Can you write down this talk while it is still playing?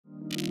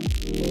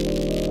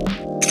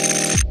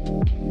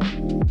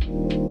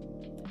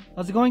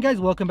How's it going, guys?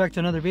 Welcome back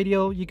to another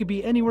video. You could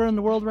be anywhere in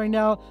the world right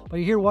now, but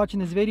you're here watching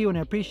this video and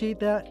I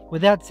appreciate that.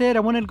 With that said, I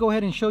wanted to go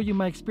ahead and show you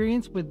my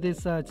experience with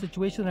this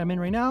situation that I'm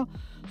in right now.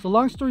 So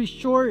long story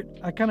short,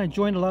 I kind of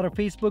joined a lot of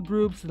Facebook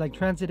groups like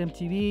Transit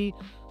MTV,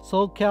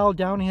 SoCal,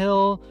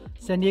 Downhill,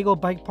 San Diego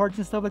bike parts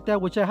and stuff like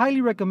that, which I highly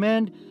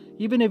recommend.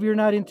 Even if you're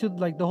not into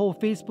like the whole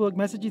Facebook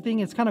messaging thing,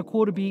 it's kind of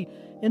cool to be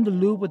in the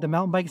loop with the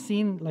mountain bike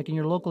scene like in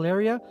your local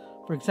area.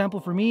 For example,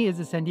 for me is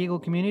the San Diego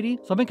community.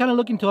 So I've been kind of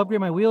looking to upgrade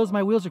my wheels.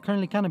 My wheels are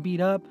currently kind of beat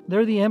up.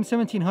 They're the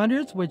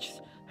M1700s, which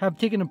have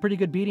taken a pretty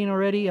good beating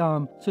already.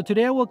 So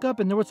today I woke up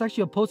and there was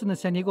actually a post in the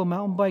San Diego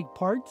mountain bike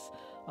parts.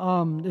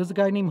 There's a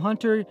guy named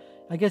Hunter.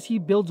 I guess he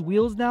builds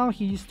wheels now.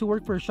 He used to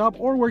work for a shop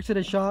or works at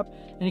a shop,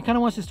 and he kind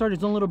of wants to start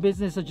his own little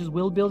business such as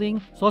wheel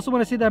building. So also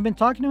want to say that I've been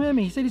talking to him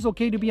and he said he's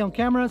okay to be on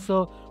camera.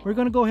 So we're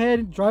going to go ahead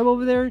and drive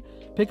over there,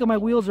 pick up my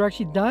wheels. They're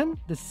actually done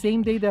the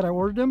same day that I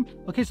ordered them.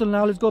 Okay, so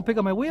now let's go pick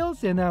up my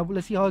wheels and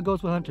let's see how it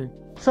goes with Hunter.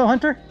 So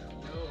Hunter,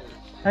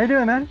 how you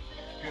doing, man?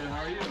 Good,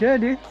 how are you?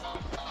 Good, dude.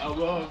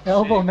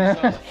 Elbow, man.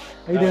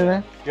 How you doing,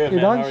 man? Good,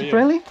 Your man. dog's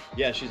friendly?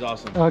 Yeah, she's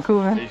awesome. Oh,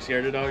 cool, man. Are you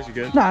scared of dogs? You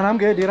good? Nah, I'm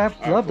good, dude. I love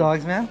cool.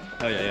 dogs, man.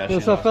 Oh yeah,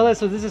 What's up, fellas?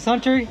 So this is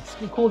Hunter. He's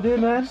a cool dude,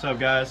 man. What's up,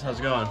 guys? How's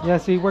it going? Yeah,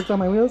 so you worked on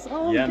my wheels?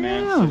 Oh, yeah, damn.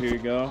 man. So here you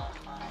go.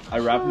 I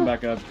wrap them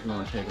back up if you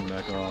want to take them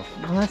back off.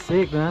 Oh, that's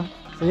sick, man.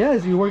 So yeah,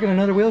 is you working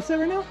another wheel set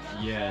right now?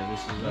 Yeah, this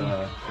is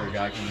for a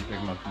guy coming to pick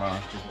them up tomorrow.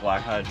 Just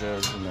black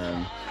Hydras and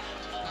then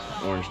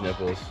orange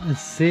nipples.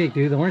 That's sick,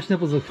 dude. The orange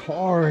nipples look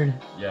hard.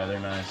 Yeah, they're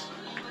nice.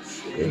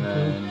 Sick, And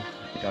then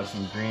dude. got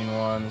some green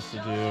ones to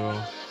do.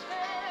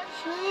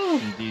 Some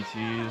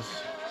DTs.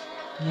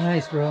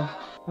 Nice, bro.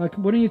 Why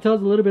don't you tell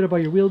us a little bit about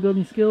your wheel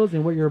building skills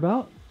and what you're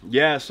about?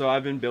 Yeah, so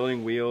I've been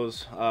building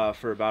wheels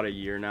for about a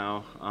year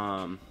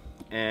now.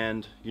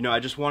 And you know, I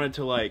just wanted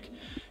to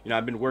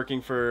I've been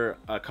working for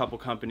a couple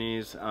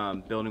companies,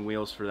 building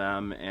wheels for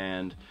them,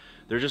 and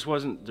there's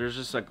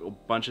just like a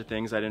bunch of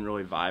things I didn't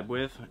really vibe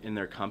with in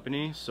their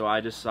company. So I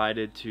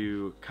decided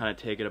to kind of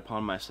take it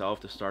upon myself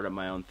to start up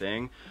my own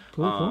thing.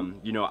 Cool.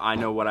 You know, I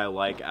know what I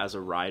like as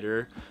a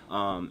rider,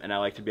 and I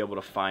like to be able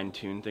to fine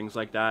tune things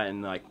like that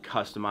and like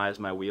customize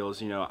my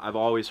wheels. You know, I've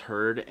always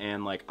heard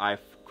and like I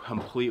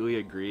completely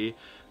agree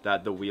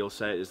that the wheel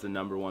set is the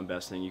 #1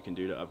 best thing you can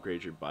do to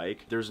upgrade your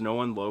bike. There's no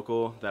one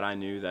local that I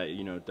knew that,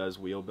 you know, does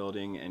wheel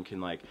building and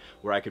can like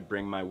where I could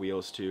bring my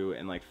wheels to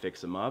and like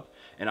fix them up,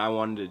 and I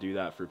wanted to do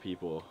that for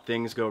people.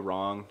 Things go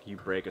wrong, you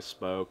break a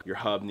spoke, your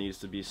hub needs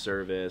to be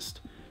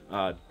serviced,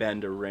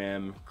 bend a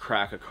rim,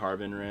 crack a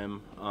carbon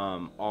rim,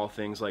 all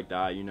things like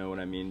that, you know what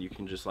I mean? You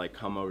can just like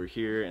come over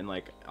here and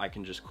like I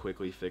can just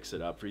quickly fix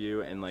it up for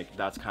you. And like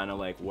that's kind of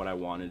like what I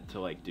wanted to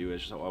like do,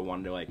 is so I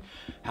wanted to like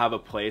have a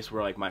place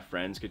where like my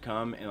friends could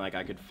come and like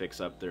I could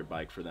fix up their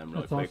bike for them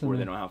really quick, awesome, where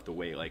man. they don't have to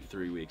wait like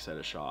 3 weeks at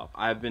a shop.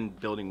 I've been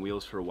building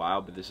wheels for a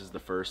while, but this is the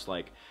first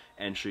like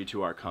entry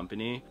to our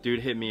company.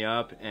 Dude hit me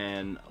up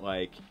and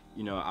like,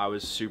 you know, I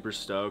was super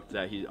stoked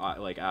that he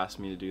like asked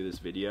me to do this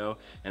video,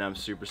 and I'm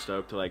super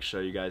stoked to like show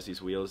you guys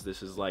these wheels.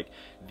 This is like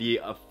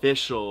the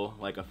official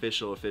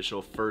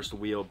first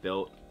wheel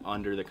built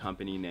under the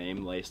company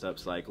name Laced Up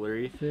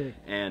Cyclery. Sick.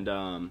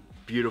 And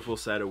beautiful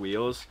set of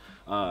wheels,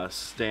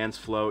 Stance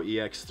Flow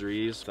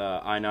EX3s,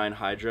 the I9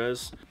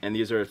 Hydras, and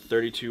these are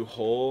 32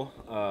 hole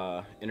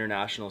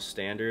international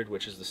standard,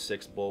 which is the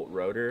 6-bolt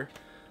rotor.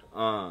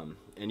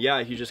 And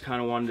yeah, he just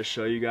kind of wanted to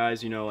show you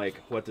guys, you know, like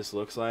what this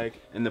looks like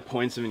and the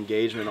points of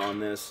engagement on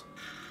this.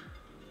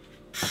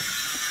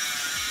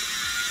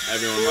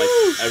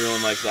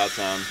 Everyone likes that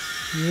sound.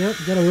 Yep,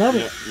 you gotta love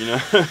it. You know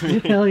what I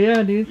mean? Hell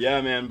yeah, dude. Yeah,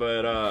 man,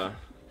 but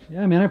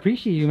yeah, man, I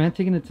appreciate you, man,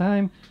 taking the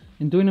time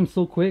and doing them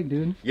so quick,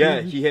 dude.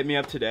 yeah, he hit me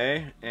up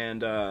today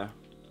and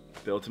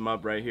built him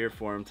up right here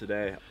for him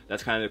today.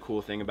 That's kind of the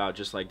cool thing about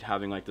just like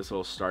having like this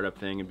little startup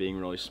thing and being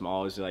really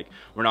small, is like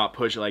we're not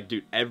pushing, like,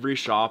 dude, every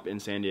shop in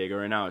San Diego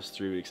right now is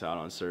 3 weeks out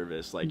on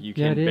service. Like you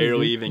can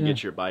barely even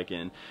get your bike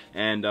in,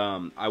 and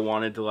I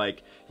wanted to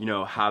like, you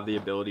know, have the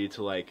ability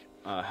to like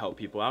help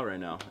people out right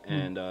now,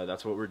 and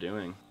that's what we're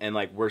doing. And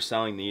like we're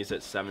selling these at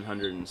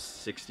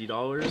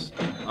 $760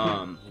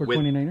 for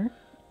 29er.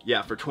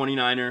 Yeah, for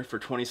 29er, for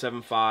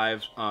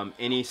 27.5,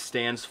 any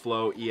Stance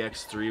Flow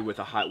EX3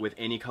 with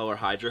any color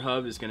Hydra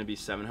hub is going to be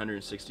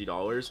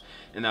 $760,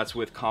 and that's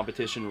with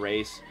competition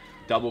race,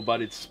 double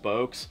butted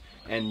spokes,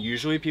 and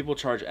usually people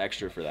charge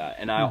extra for that.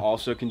 And I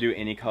also can do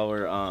any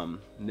color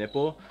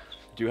nipple.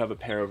 Do have a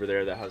pair over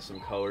there that has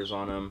some colors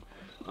on them.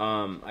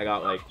 I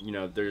got like, you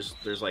know, there's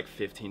like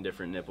 15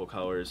 different nipple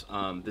colors.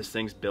 This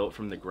thing's built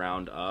from the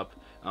ground up.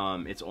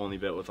 It's only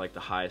built with like the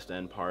highest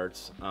end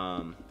parts,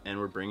 and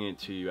we're bringing it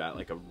to you at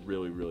like a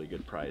really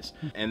good price.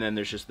 And then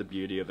there's just the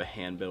beauty of a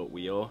hand-built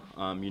wheel.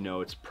 You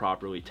know, it's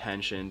properly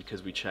tensioned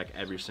because we check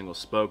every single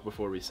spoke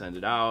before we send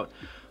it out.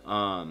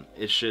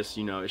 It's just,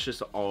 you know, it's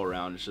just all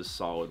around, it's just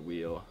solid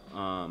wheel.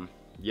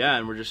 Yeah,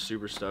 and we're just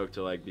super stoked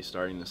to like be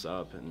starting this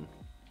up, and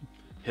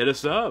hit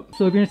us up.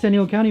 So if you're in San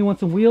Diego County, you want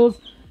some wheels,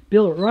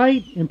 build it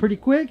right and pretty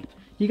quick,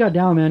 he got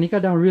down, man. He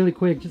got down really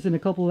quick, just in a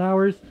couple of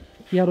hours.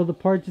 He had all the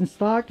parts in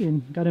stock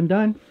and got him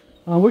done.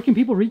 Where can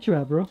people reach you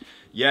at, bro?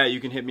 Yeah, you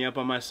can hit me up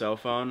on my cell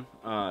phone,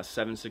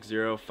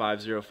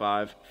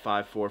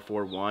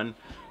 760-505-5441.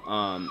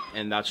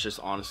 And that's just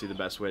honestly the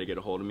best way to get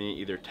a hold of me.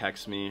 Either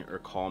text me or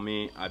call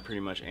me. I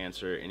pretty much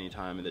answer any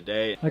time of the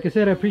day. Like I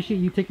said, I appreciate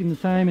you taking the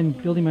time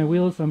and building my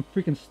wheels. I'm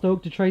freaking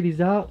stoked to try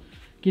these out.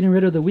 Getting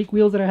rid of the weak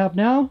wheels that I have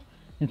now.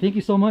 And thank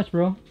you so much,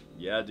 bro.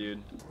 Yeah,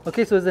 dude.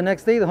 Okay, so it's the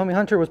next day. The homie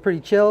Hunter was pretty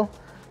chill.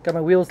 Got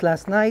my wheels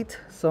last night.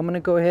 So I'm going to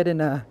go ahead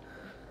and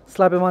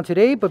slap them on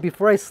today. But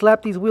before I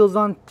slap these wheels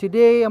on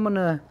today, I'm going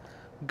to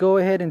go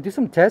ahead and do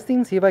some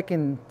testing. See if I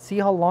can see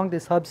how long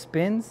this hub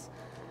spins,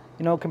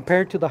 you know,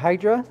 compared to the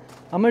Hydra.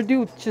 I'm going to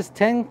do just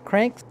 10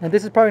 cranks. And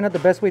this is probably not the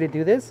best way to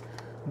do this.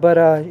 But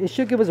it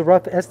should give us a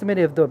rough estimate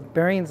if the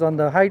bearings on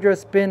the Hydra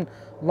spin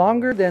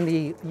longer than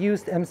the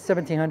used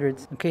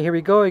M1700s. Okay, here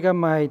we go. I got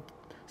my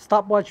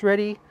stopwatch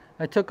ready.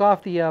 I took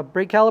off the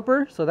brake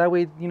caliper so that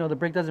way, you know, the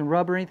brake doesn't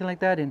rub or anything like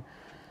that and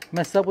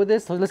mess up with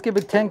this. So let's give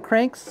it 10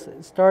 cranks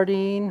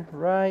starting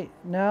right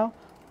now.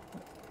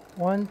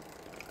 1,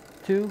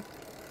 2,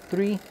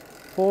 3,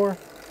 4,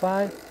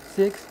 5,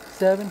 6,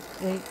 7,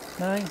 8,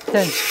 9,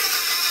 10.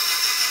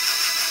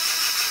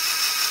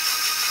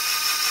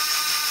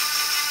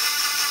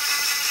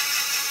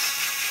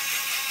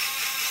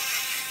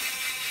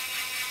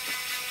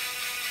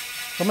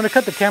 I'm going to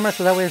cut the camera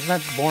so that way it's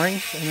not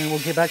boring, and then we'll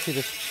get back to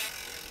this.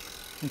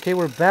 Okay,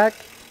 we're back.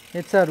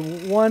 It's at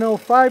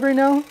 105 right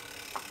now.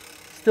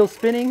 Still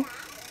spinning.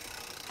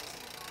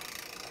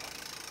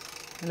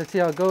 And let's see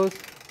how it goes.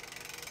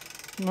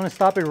 I'm going to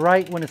stop it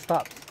right when it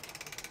stops.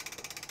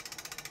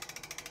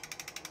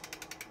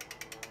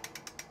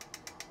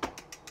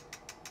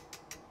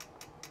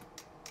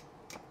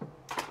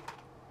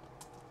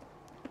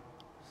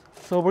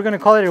 So we're going to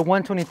call it a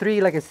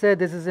 123. Like I said,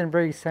 this isn't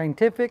very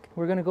scientific.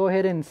 We're going to go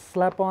ahead and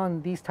slap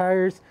on these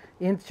tires,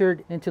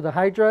 insert into the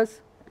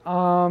Hydras.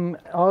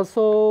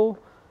 Also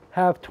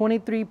have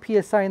 23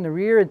 psi in the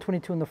rear and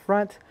 22 in the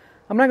front.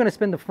 I'm not going to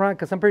spin the front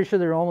because I'm pretty sure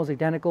they're almost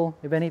identical,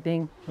 if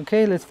anything.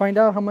 Okay, let's find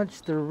out how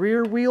much the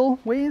rear wheel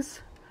weighs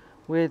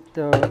with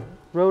the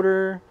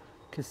rotor,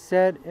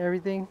 cassette,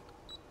 everything.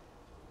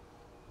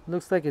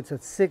 Looks like it's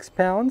at 6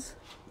 pounds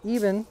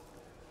even.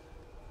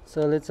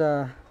 So let's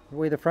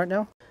weigh the front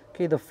now.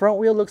 Okay, the front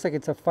wheel looks like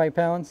it's at 5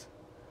 pounds.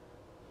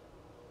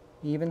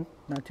 Even,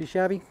 not too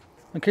shabby.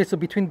 Okay, so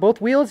between both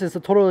wheels it's a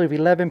total of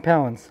 11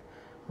 pounds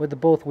with the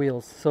both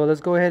wheels. So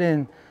let's go ahead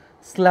and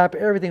slap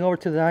everything over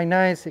to the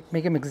i9s,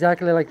 make them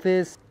exactly like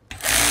this.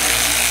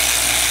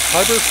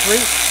 Harbor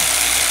Freight.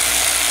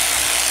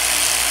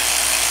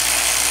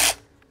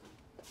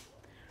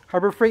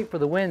 Harbor Freight for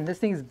the win. This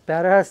thing's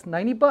badass.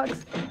 90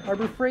 bucks.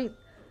 Harbor Freight,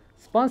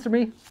 sponsor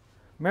me.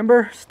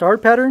 Remember, star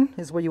pattern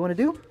is what you want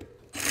to do.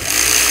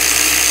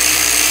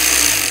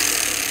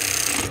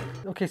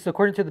 Okay, so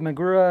according to the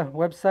Magura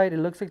website, it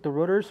looks like the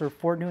rotors are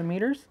 4 Newton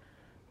meters.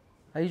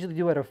 I usually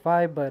do at a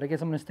 5, but I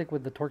guess I'm going to stick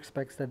with the torque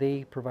specs that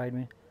they provide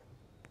me.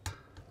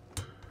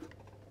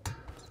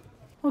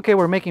 Okay,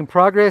 we're making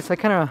progress. I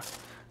kind of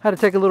had to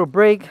take a little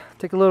break,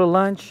 take a little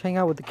lunch, hang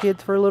out with the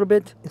kids for a little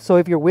bit. So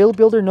if your wheel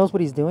builder knows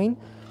what he's doing,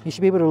 you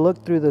should be able to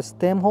look through the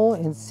stem hole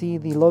and see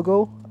the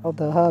logo of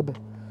the hub.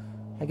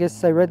 I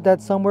guess I read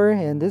that somewhere,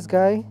 and this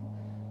guy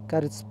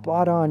got it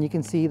spot on. You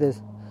can see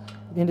this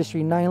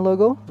Industry 9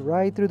 logo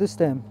right through the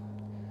stem.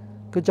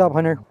 Good job,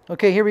 Hunter.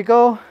 Okay, here we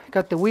go.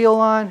 Got the wheel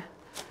on,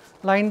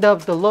 lined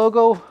up the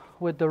logo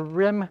with the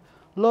rim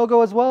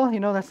logo as well.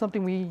 You know, that's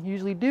something we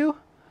usually do.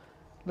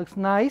 Looks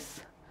nice.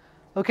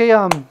 Okay,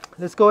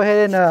 let's go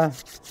ahead and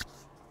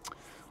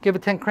give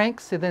it 10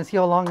 cranks and then see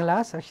how long it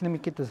lasts. Actually, let me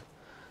get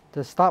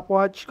the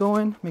stopwatch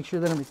going. Make sure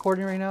that I'm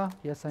recording right now.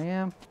 Yes, I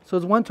am. So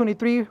it's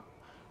 123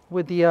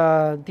 with the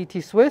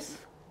DT Swiss.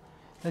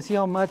 Let's see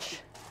how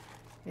much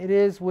it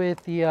is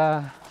with the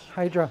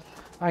Hydra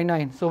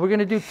i9. So we're going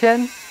to do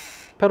 10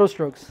 pedal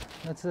strokes.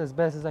 That's as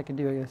best as I can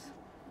do, I guess.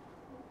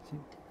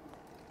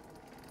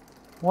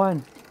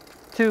 1,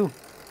 2,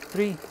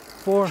 3,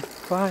 4,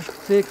 5,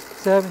 6,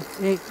 7,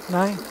 8,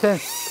 9, 10.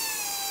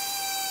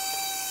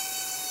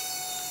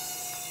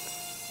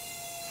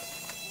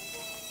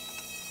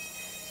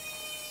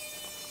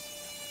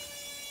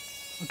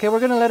 Okay, we're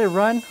going to let it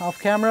run off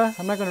camera.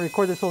 I'm not going to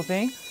record this whole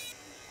thing.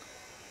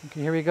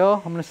 Okay, here we go.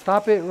 I'm going to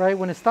stop it right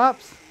when it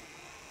stops.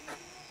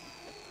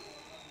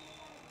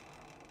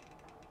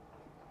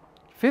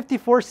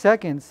 54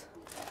 seconds.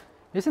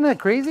 Isn't that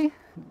crazy?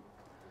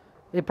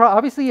 It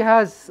obviously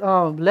has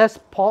less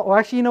pawl. Well,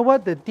 actually, you know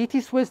what? The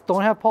DT Swiss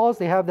don't have pawls.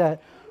 They have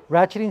that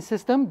ratcheting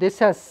system. This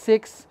has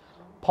 6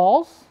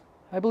 pawls,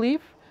 I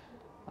believe.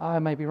 I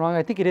might be wrong.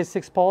 I think it is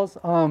 6 pawls.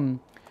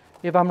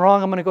 If I'm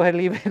wrong, I'm going to go ahead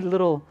and leave a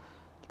little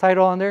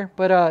title on there.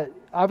 But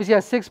obviously it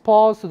has 6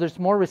 pawls, so there's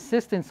more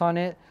resistance on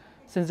it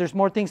since there's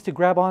more things to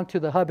grab onto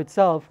the hub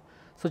itself.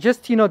 So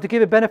just, you know, to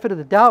give it benefit of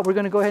the doubt, we're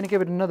going to go ahead and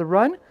give it another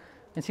run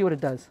and see what it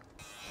does.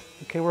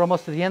 Okay, we're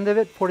almost to the end of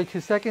it. 42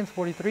 seconds,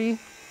 43,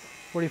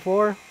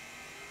 44.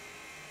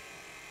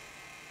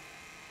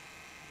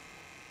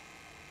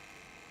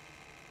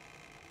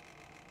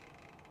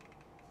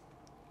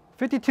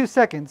 $52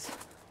 seconds.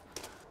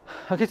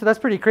 Okay, so that's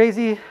pretty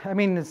crazy. I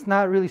mean, it's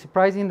not really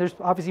surprising. There's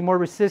obviously more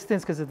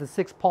resistance because of the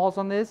 6 pawls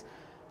on this.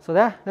 So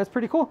that's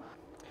pretty cool.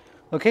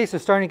 Okay, so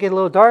it's starting to get a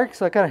little dark,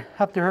 so I kind of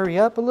have to hurry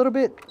up a little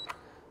bit.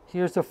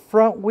 Here's the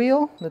front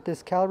wheel. Let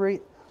this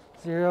calibrate.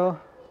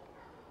 0.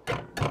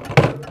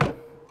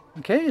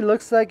 Okay, it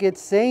looks like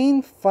it's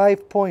saying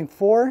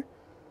 5.4.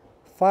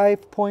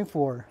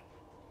 5.4.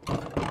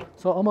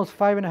 So almost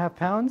 5.5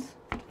 pounds.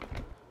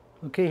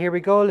 Okay, here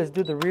we go. Let's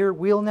do the rear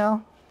wheel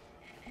now.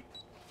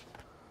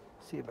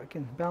 See if I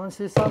can balance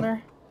this on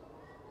there.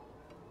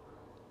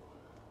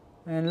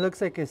 And it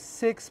looks like it's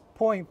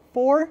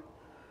 6.4.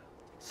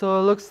 So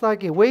it looks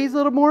like it weighs a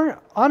little more.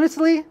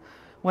 Honestly,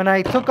 when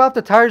I took off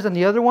the tires on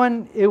the other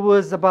one, it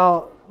was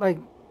about like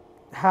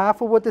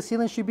half of what the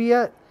ceiling should be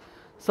at.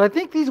 So I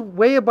think these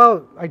weigh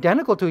about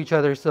identical to each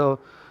other. So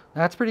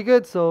that's pretty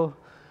good. So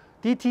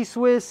DT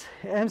Swiss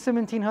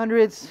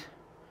M1700s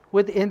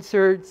with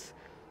inserts.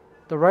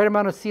 The right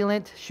amount of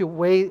sealant should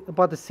weigh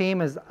about the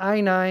same as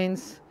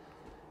i9s.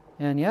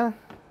 And yeah,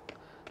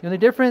 the only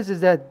difference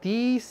is that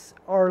these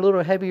are a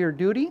little heavier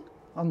duty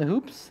on the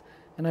hoops,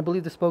 and I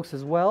believe the spokes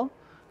as well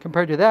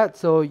compared to that.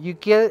 So you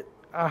get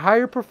a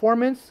higher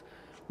performance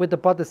with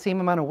about the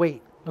same amount of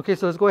weight. Okay,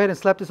 so let's go ahead and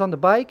slap this on the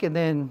bike and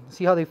then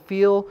see how they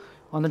feel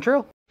on the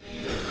trail.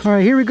 All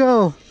right, here we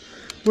go.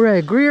 We're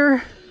at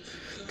Greer,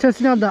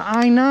 testing out the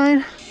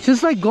i9.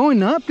 Just like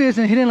going up this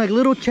and hitting like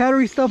little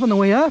chattery stuff on the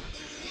way up.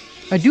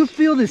 I do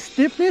feel the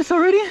stiffness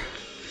already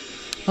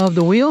of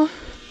the wheel.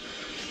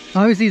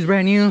 Obviously it's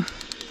brand new.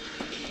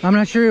 I'm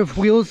not sure if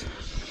wheels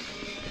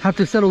have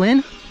to settle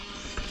in.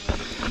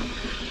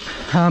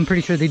 I'm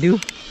pretty sure they do.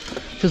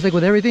 Just like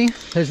with everything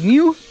that's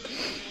new.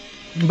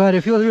 But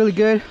it feels really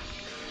good.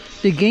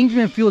 The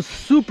engagement feels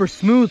super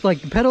smooth.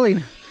 Like the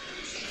pedaling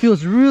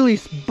feels really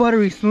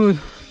buttery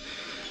smooth.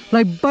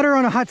 Like butter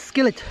on a hot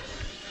skillet.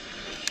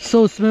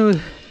 So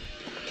smooth.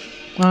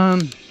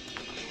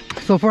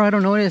 So far I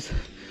don't notice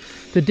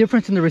the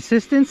difference in the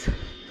resistance.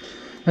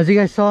 As you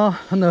guys saw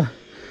on the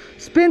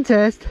spin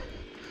test,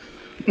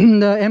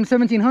 the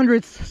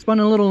M1700s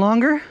spun a little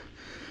longer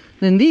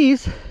than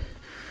these.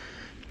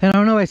 And I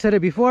don't know if I said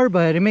it before,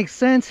 but it makes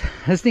sense.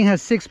 This thing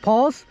has 6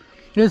 pawls.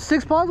 There's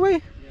 6 pawls,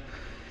 wait?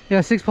 Yeah,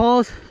 6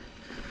 pawls.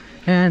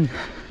 And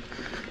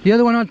the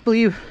other one, I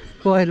believe,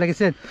 well, like I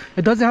said,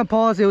 it doesn't have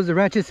pawls. It was a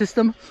ratchet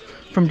system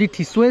from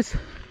DT Swiss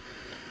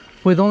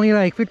with only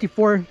like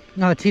 54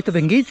 teeth of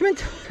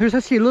engagement. There's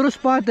actually a little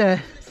spot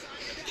that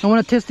I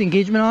want to test the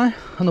engagement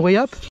on the way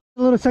up.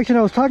 The little section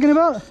I was talking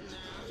about.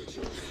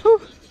 Whew.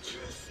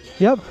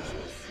 Yep,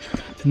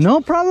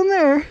 no problem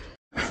there.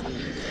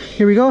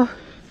 Here we go.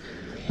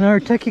 Another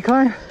techie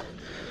climb.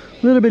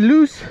 A little bit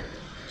loose.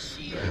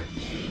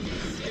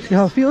 See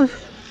how it feels?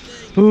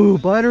 Ooh,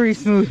 buttery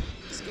smooth.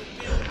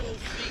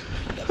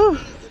 Whew.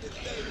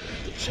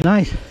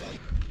 Nice.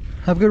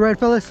 Have a good ride,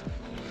 fellas.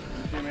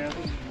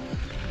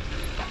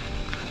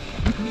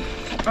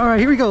 All right,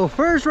 here we go.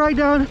 First ride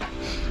down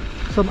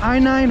some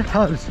i9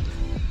 hubs.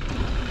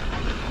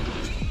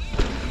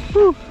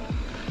 Whew.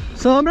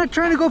 So I'm not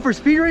trying to go for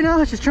speed right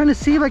now. Just trying to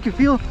see if I can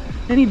feel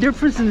any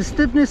difference in the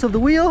stiffness of the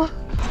wheel.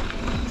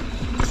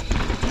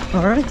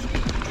 All right.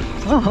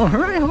 Oh, all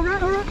right, all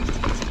right, all right.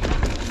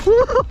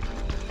 Woo!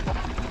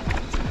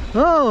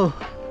 Oh.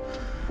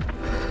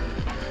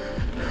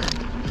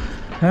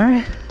 All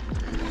right.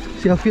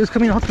 See how it feels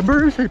coming off the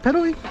berms and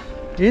pedaling?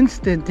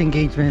 Instant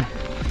engagement.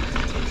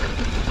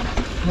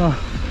 Oh.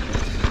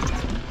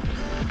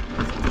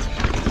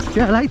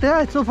 Yeah, I like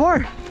that so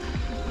far.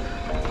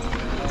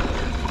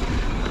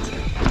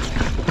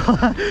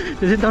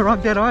 Isn't that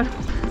rock dead on?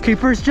 Okay,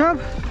 first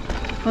jump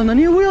on the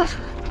new wheels.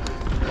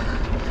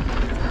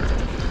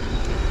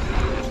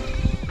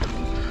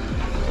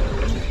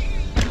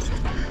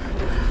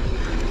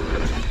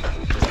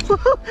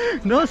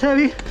 Nose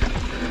heavy.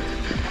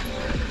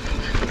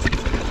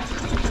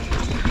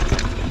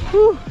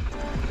 Whew.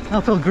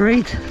 That felt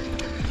great.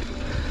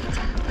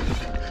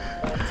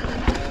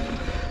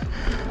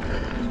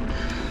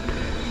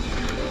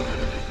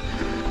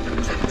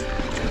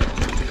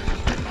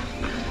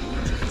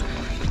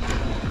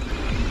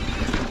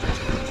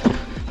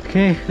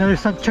 Okay, another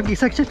chunky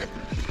section.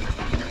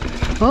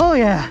 Oh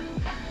yeah,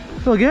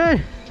 feel good.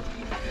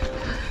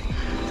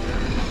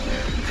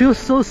 Feels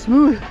so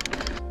smooth.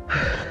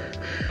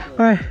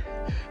 All right,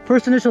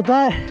 first initial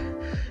thought,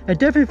 it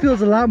definitely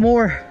feels a lot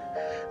more,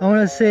 I want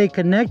to say,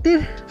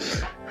 connected.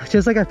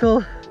 Just like I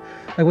feel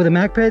like with the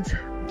Mac pads.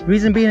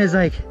 Reason being is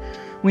like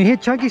when you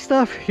hit chunky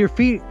stuff, your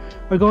feet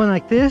are going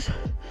like this,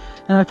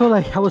 and I feel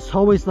like I was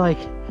always like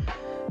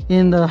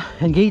in the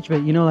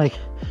engagement, you know, like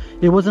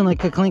it wasn't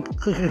like a clink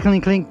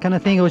clink clink kind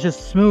of thing. It was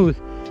just smooth.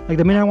 Like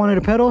the minute I wanted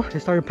to pedal, I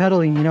started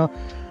pedaling, you know,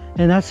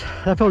 and that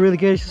felt really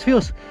good. It just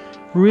feels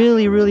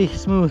really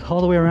smooth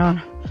all the way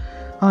around.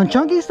 On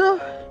chunky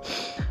stuff,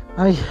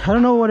 I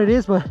don't know what it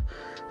is, but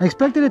I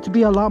expected it to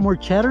be a lot more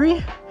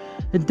chattery.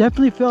 It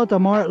definitely felt a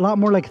lot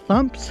more like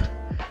thumps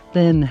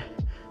than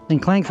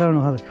clanks. I don't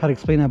know how to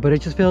explain that, but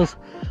it just feels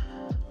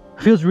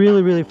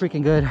really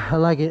freaking good. I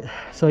like it.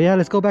 So yeah,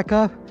 let's go back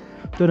up,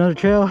 do another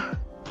trail.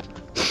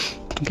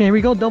 Okay, here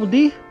we go, double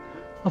D.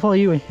 I'll follow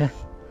you. Yeah,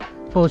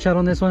 follow shot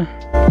on this one.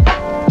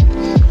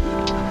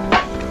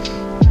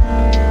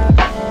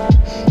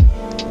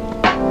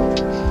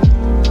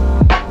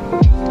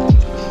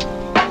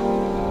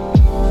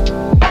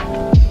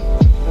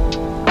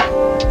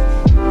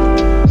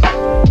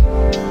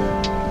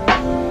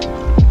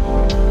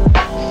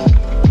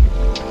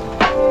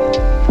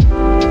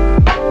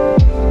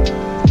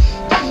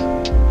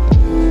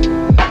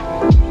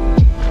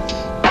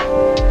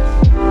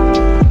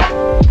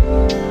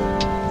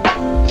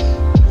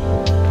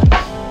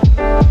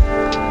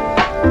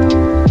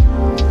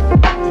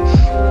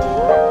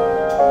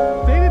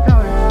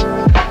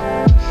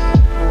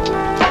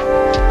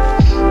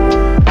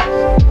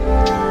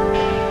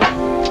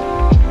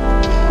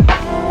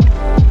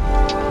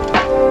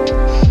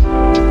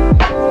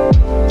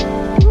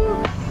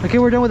 Okay,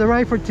 we're done with the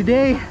ride for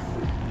today.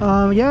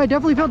 Yeah, I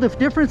definitely felt the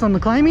difference on the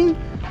climbing.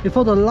 It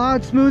felt a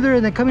lot smoother,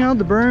 and then coming out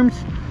the berms,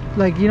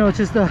 like, you know, it's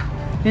just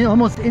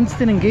almost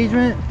instant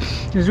engagement.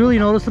 It's really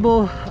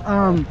noticeable.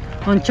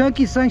 On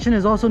Chunky, suction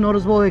is also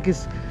noticeable. Like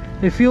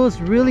it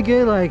feels really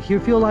good, like you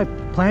feel like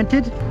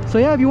planted. So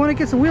yeah, if you want to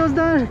get some wheels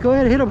done, go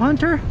ahead and hit up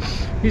Hunter.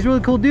 He's a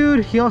really cool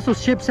dude. He also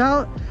ships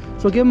out,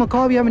 so give him a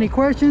call if you have any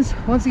questions.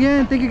 Once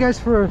again, thank you guys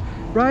for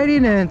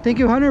riding, and thank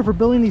you, Hunter, for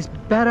building these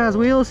badass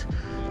wheels.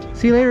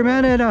 See you later,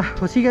 man, and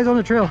we'll see you guys on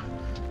the trail.